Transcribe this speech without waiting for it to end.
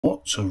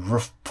What's a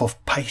rough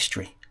puff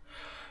pastry?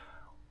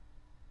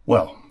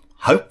 Well,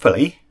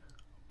 hopefully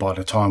by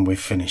the time we've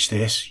finished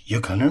this,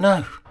 you're gonna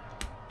know.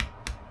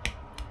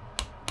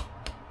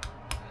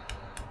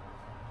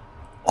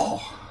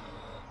 Oh,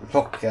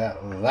 look at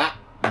that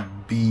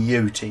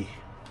beauty.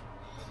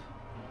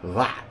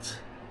 That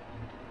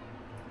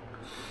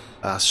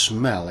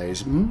smell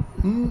is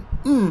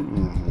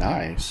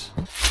nice.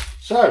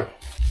 So,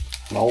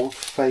 an old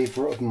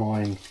favourite of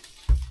mine,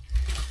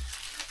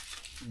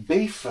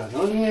 beef and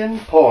onion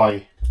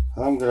pie.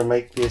 I'm going to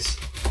make this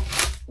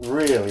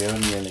really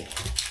oniony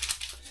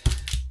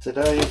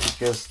today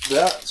because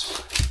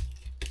that's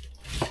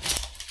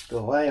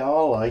the way I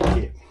like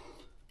it.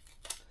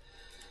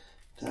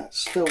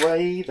 That's the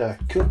way the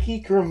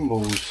cookie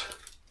crumbles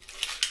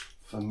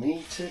for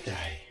me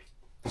today.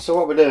 So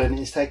what we're doing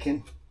is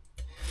taking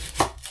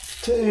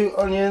 2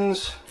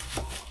 onions.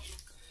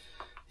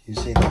 You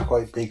see they're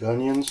quite big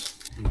onions.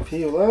 You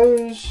peel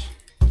those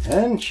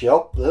and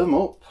chop them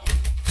up.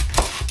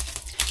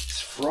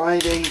 It's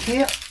Friday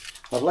here.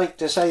 I'd like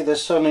to say the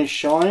sun is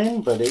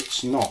shining, but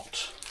it's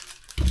not.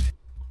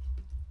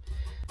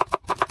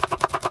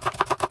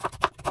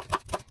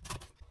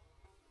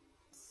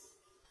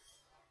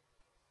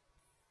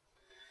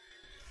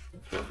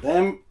 Put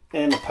them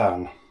in a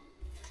pan.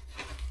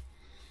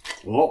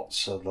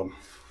 Lots of them.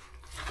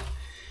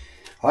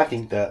 I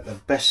think that the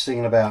best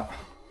thing about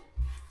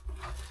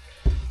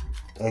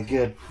a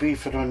good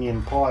beef and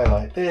onion pie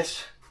like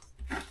this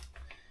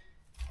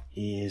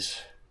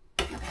is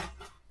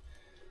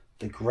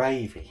the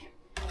gravy.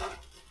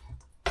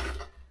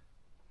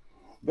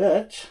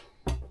 But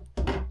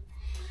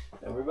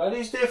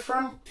everybody's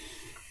different.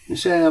 You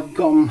see, I've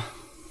gone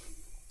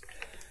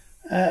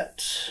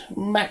at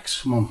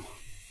maximum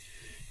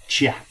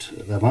chat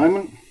at the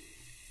moment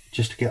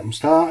just to get them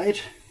started.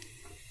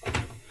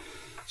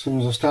 As soon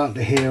as I start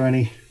to hear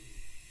any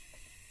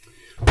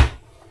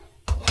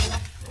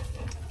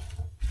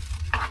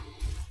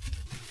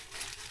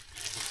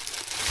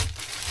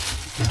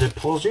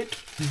deposit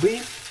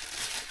beef,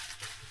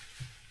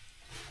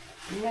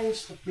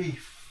 minced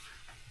beef.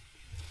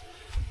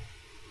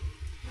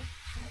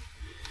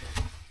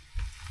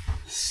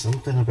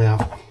 Something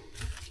about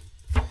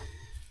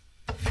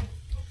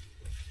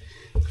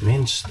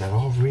mince that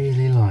I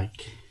really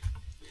like.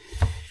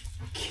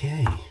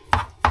 Okay.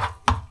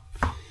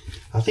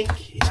 I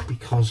think it's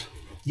because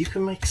you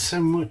can make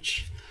so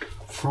much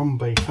from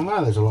beef. I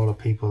know there's a lot of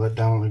people that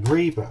don't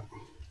agree, but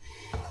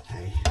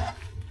hey,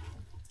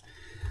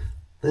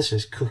 this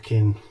is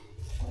cooking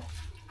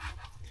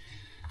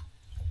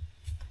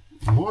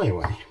my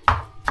way,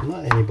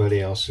 not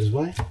anybody else's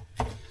way.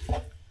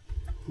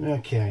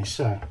 Okay,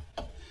 so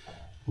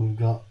we've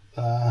got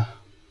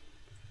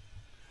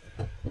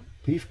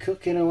beef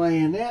cooking away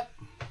in there.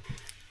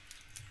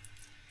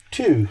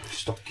 2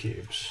 stock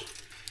cubes.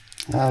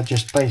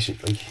 Just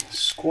basically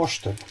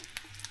squash them,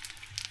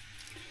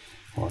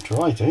 or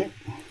try to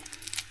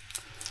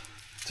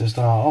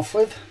start off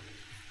with,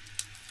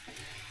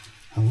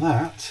 and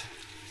that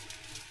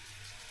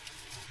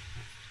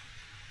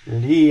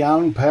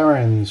Leon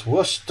Perrin's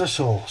Worcester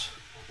sauce.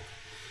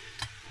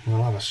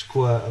 We'll have a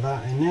squirt of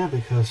that in there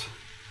because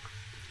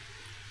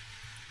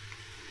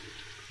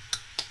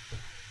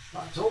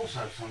that's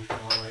also something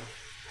I like.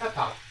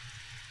 Pepper.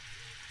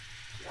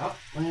 Yep,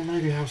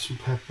 maybe have some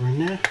pepper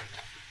in there.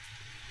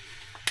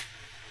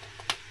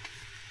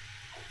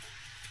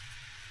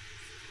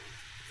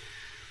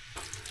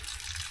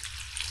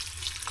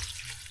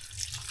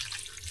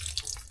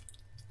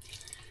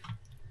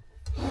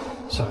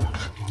 So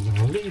I'm going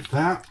to leave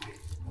that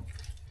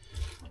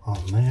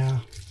on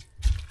there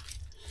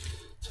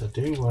to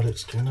do what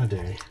it's going to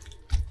do.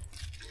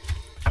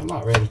 I'm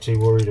not really too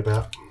worried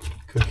about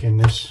cooking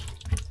this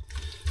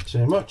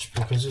too much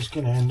because it's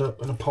going to end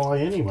up in a pie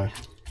anyway.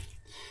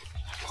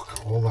 Look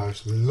at all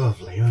those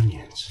lovely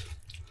onions.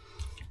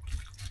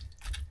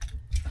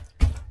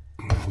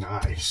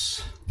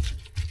 Nice.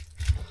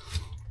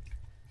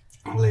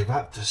 I'll leave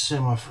that to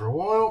simmer for a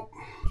while.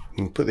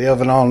 And put the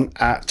oven on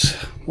at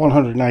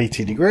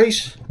 180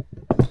 degrees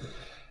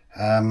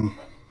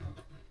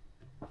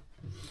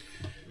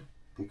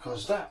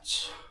because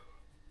that's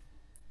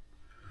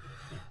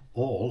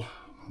all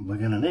we're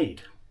going to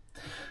need.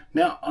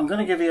 Now I'm going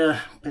to give you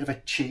a bit of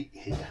a cheat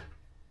here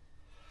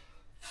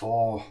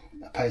for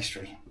a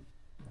pastry,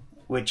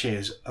 which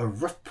is a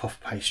rough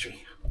puff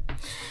pastry.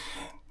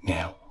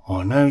 Now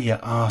I know you're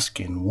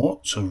asking,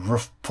 what's a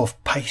rough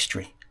puff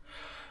pastry?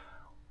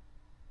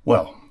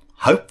 Well,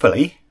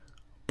 hopefully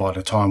by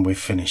the time we've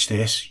finished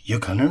this, you're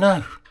gonna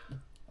know.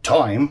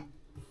 Time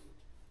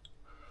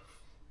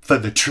for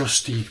the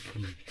trusty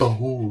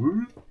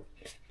bowl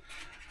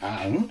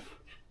and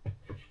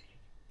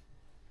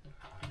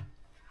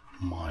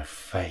my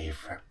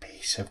favourite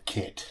piece of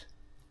kit,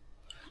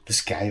 the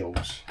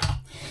scales.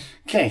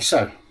 Okay,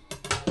 so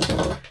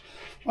what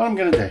I'm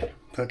gonna do,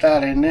 put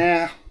that in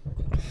there,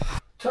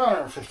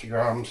 250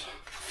 grams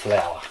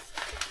flour.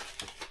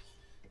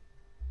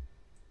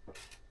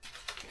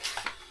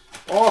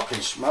 Oh, I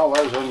can smell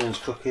those onions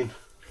cooking.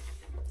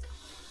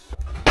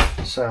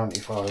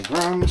 75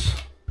 grams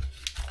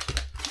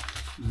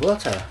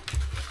butter.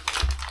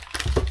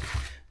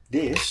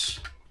 This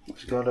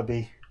has got to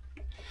be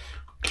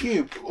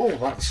cubed. Oh,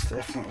 that's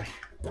definitely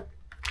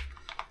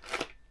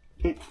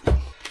it.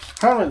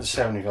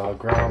 175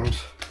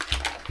 grams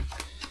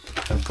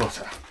of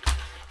butter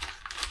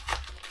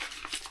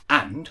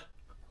and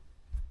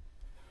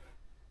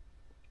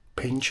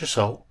pinch of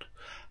salt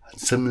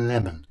and some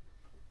lemon.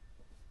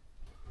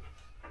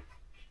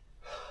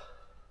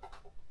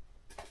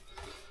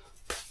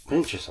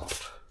 Pinch of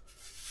salt.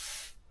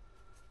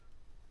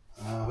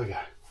 There we go.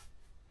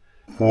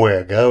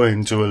 We're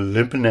going to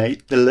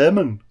eliminate the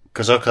lemon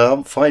because I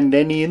can't find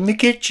any in the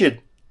kitchen.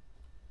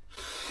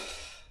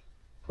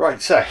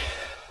 Right, so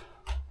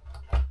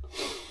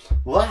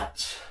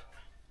that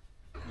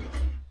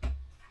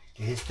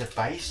is the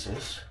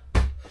basis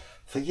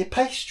for your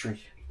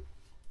pastry.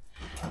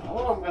 Now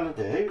what I'm going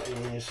to do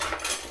is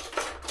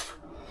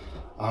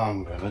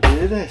I'm going to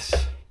do this.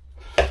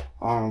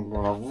 I'm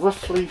going to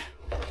roughly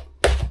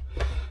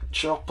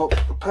chop up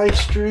the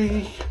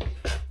pastry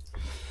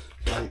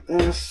like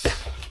this,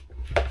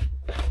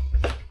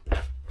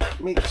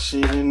 mix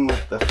it in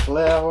with the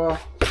flour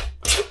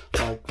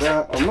like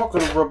that. I'm not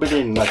going to rub it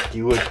in like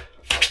you would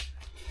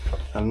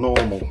a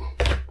normal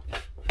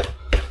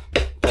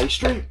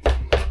pastry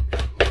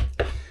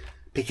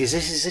because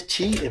this is a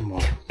cheating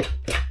one.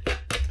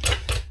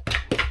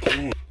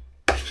 Okay.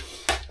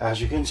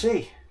 As you can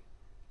see,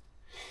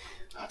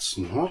 that's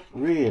not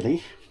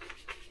really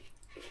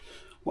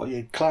what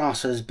you'd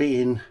class as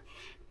being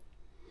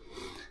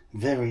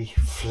very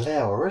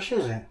flourish,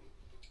 is it?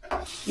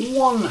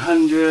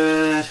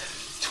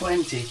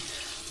 120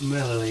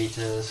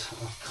 millilitres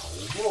of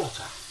cold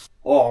water,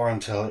 or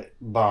until it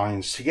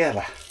binds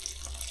together.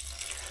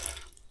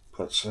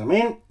 Put some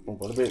in, we'll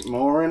put a bit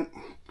more in,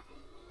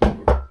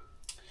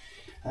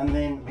 and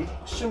then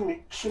mix and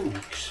mix and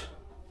mix.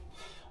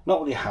 Not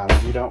with your hand,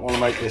 you don't want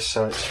to make this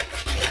so it's,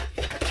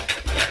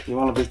 you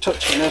want to be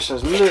touching this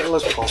as little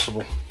as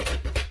possible.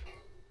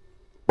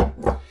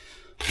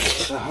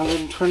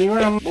 120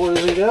 grams,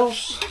 boys and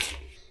girls.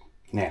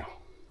 Now,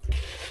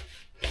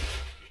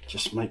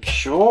 just make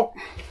sure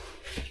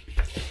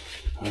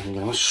I'm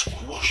going to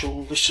squash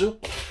all this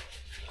up.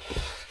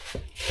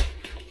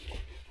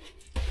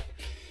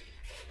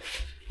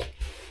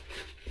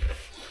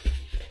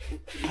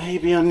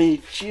 Maybe I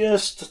need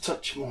just a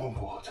touch more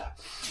water.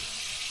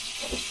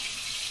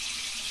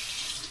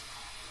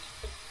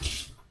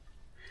 Let's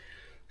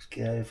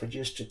go for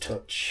just a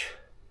touch.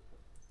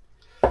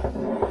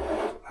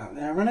 Out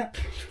there a minute.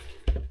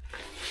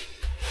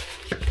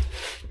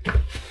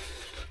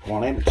 I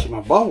want to empty my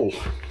bowl.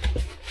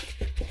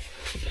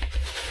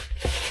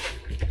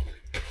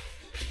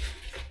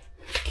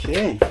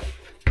 Okay.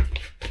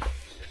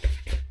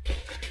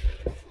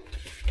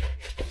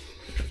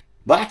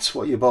 That's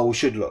what your bowl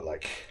should look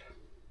like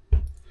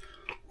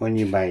when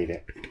you made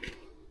it.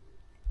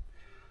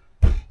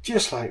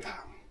 Just like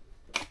that.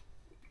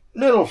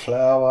 Little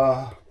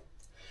flour.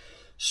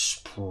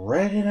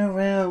 Spread it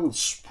around,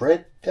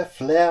 spread the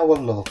flour,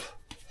 love.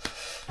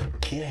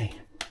 Okay.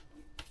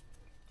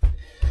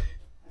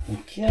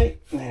 Okay,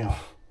 now,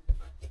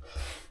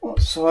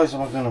 what size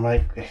am I going to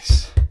make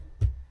this?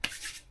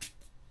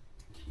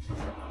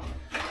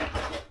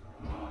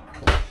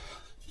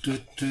 Do,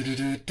 do, do,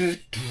 do, do,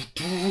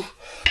 do,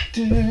 do,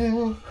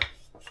 do.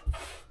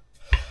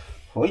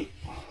 Wait.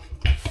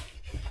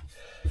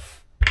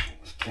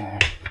 Okay.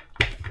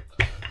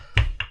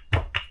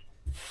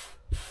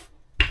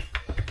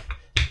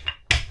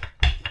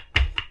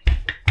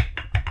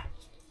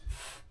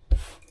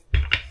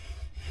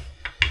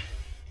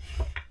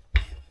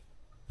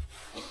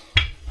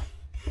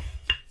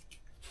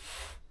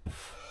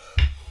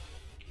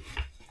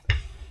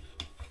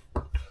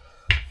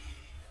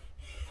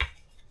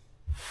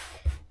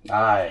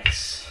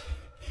 Nice.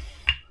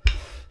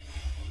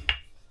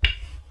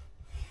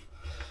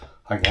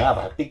 I can have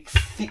a big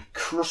thick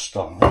crust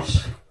on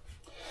this.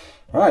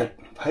 Right,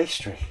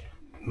 pastry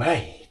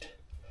made.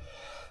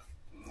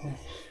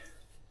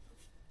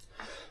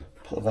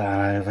 Put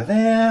that over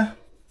there.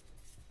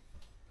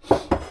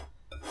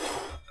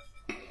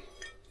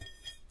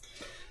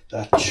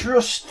 The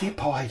trusty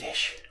pie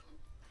dish.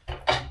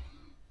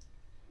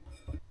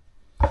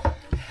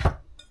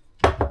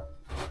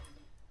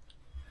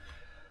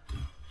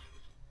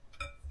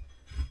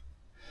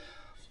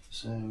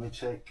 So we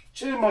take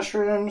 2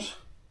 mushrooms,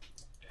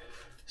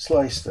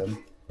 slice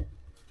them,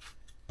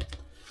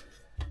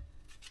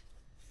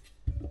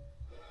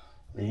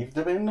 leave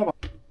them in the bowl.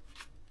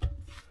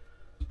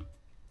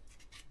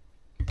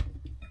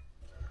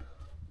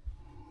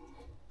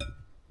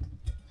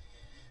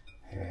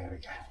 There we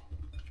go.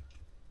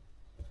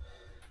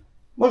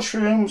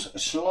 Mushrooms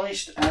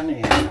sliced and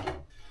in.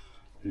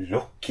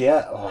 Look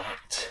at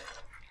that.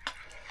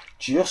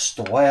 Just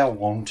the way I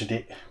wanted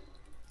it.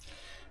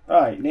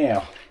 Right,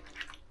 now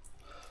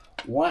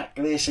whack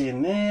this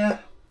in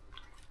there.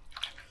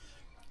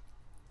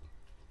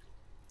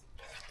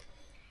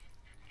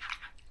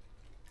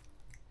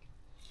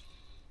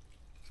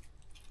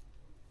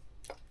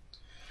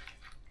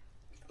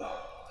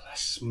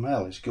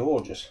 smell is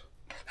gorgeous.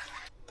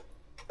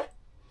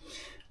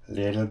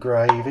 Little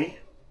gravy.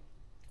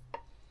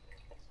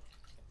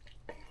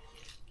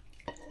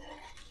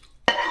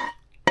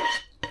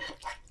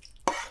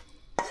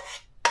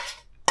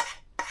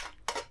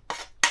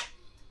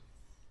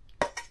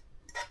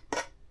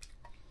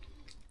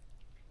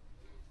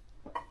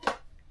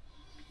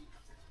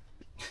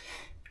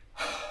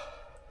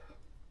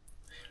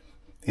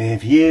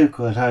 If you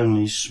could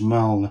only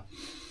smell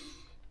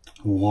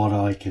what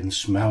I can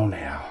smell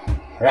now.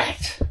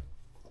 Right.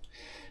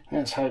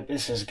 Let's hope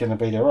this is going to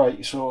be the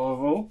right sort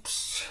of,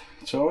 oops,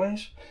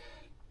 size.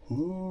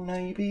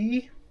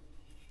 Maybe.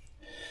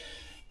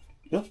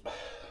 Yep.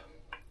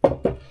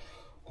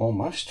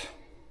 Almost.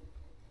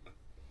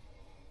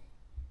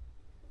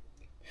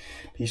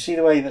 You see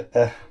the way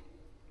that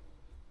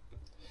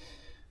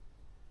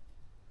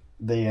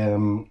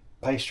the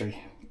pastry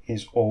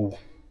is all,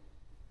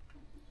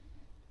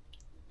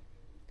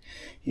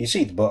 you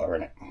see the butter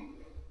in it,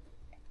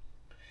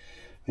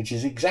 which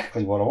is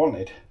exactly what I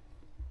wanted.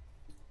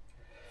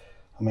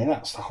 I mean,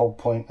 that's the whole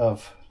point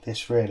of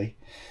this really,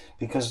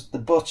 because the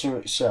butter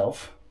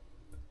itself,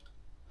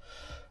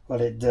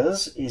 what it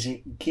does is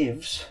it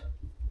gives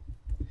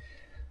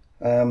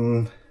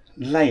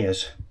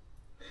layers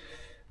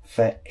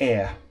for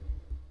air.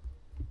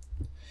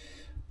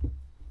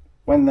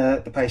 When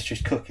the pastry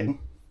is cooking,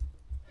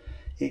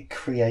 it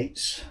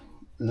creates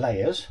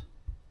layers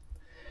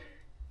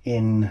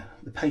in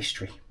the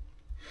pastry,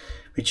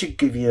 which should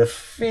give you a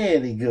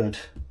fairly good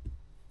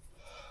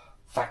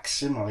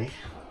facsimile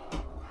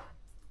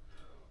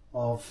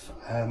of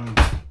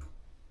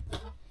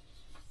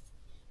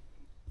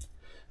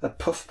a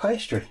puff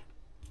pastry.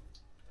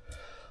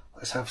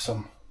 Let's have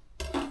some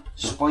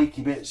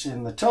spiky bits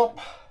in the top.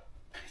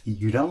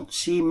 You don't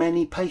see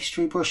many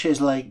pastry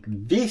brushes like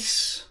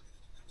this.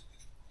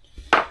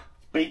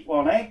 Beat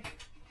one egg.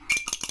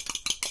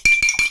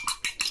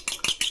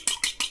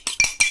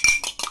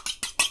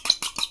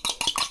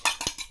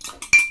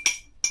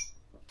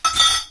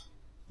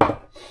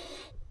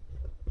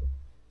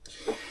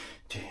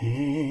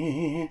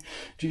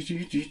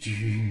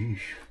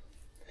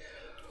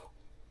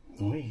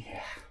 Oh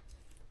yeah.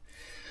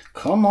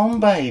 Come on,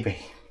 baby.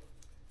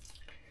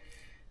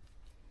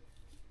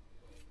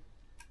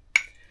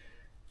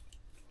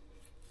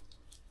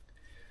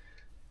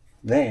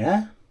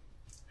 There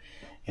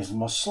is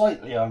my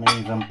slightly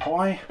uneven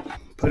pie.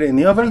 Put it in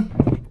the oven.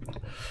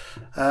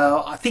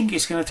 I think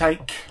it's going to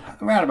take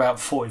around about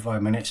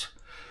 45 minutes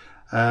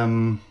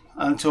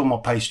until my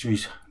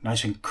pastry's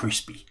nice and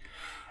crispy.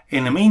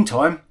 In the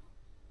meantime,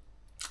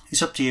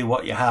 it's up to you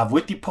what you have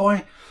with your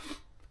pie.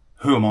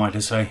 Who am I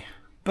to say?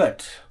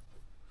 But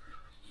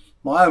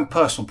my own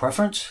personal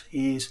preference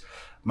is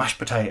mashed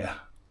potato,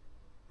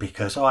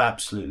 because I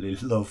absolutely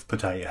love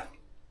potato.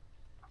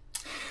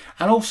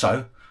 And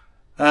also,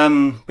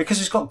 because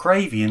it's got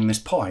gravy in this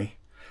pie,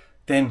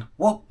 then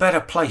what better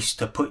place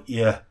to put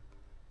your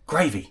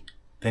gravy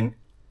than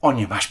on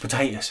your mashed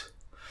potatoes?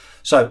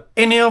 So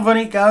in the oven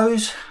it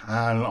goes,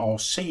 and I'll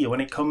see you when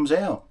it comes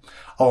out.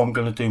 Oh, I'm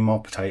going to do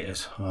more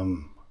potatoes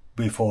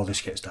before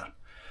this gets done.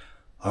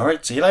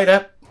 Alright, see you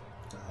later.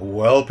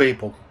 Well,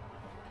 people,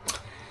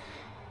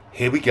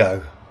 here we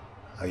go.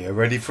 Are you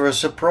ready for a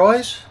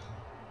surprise?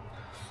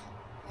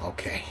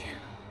 Okay.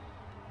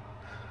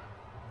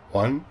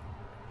 1,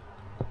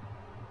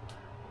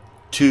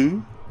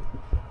 2,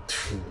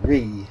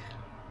 3.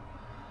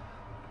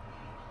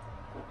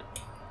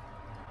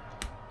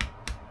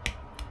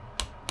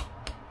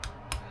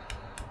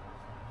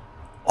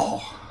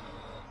 Oh,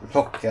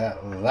 look at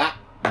that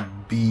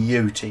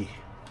beauty.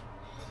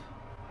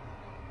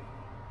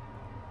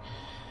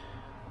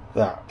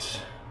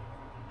 That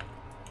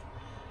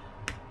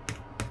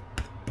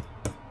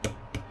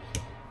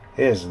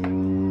is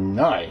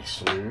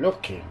nice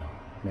looking.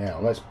 Now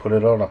let's put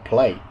it on a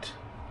plate.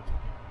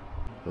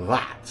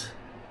 That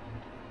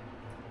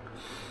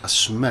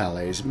smell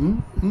is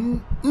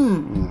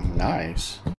nice.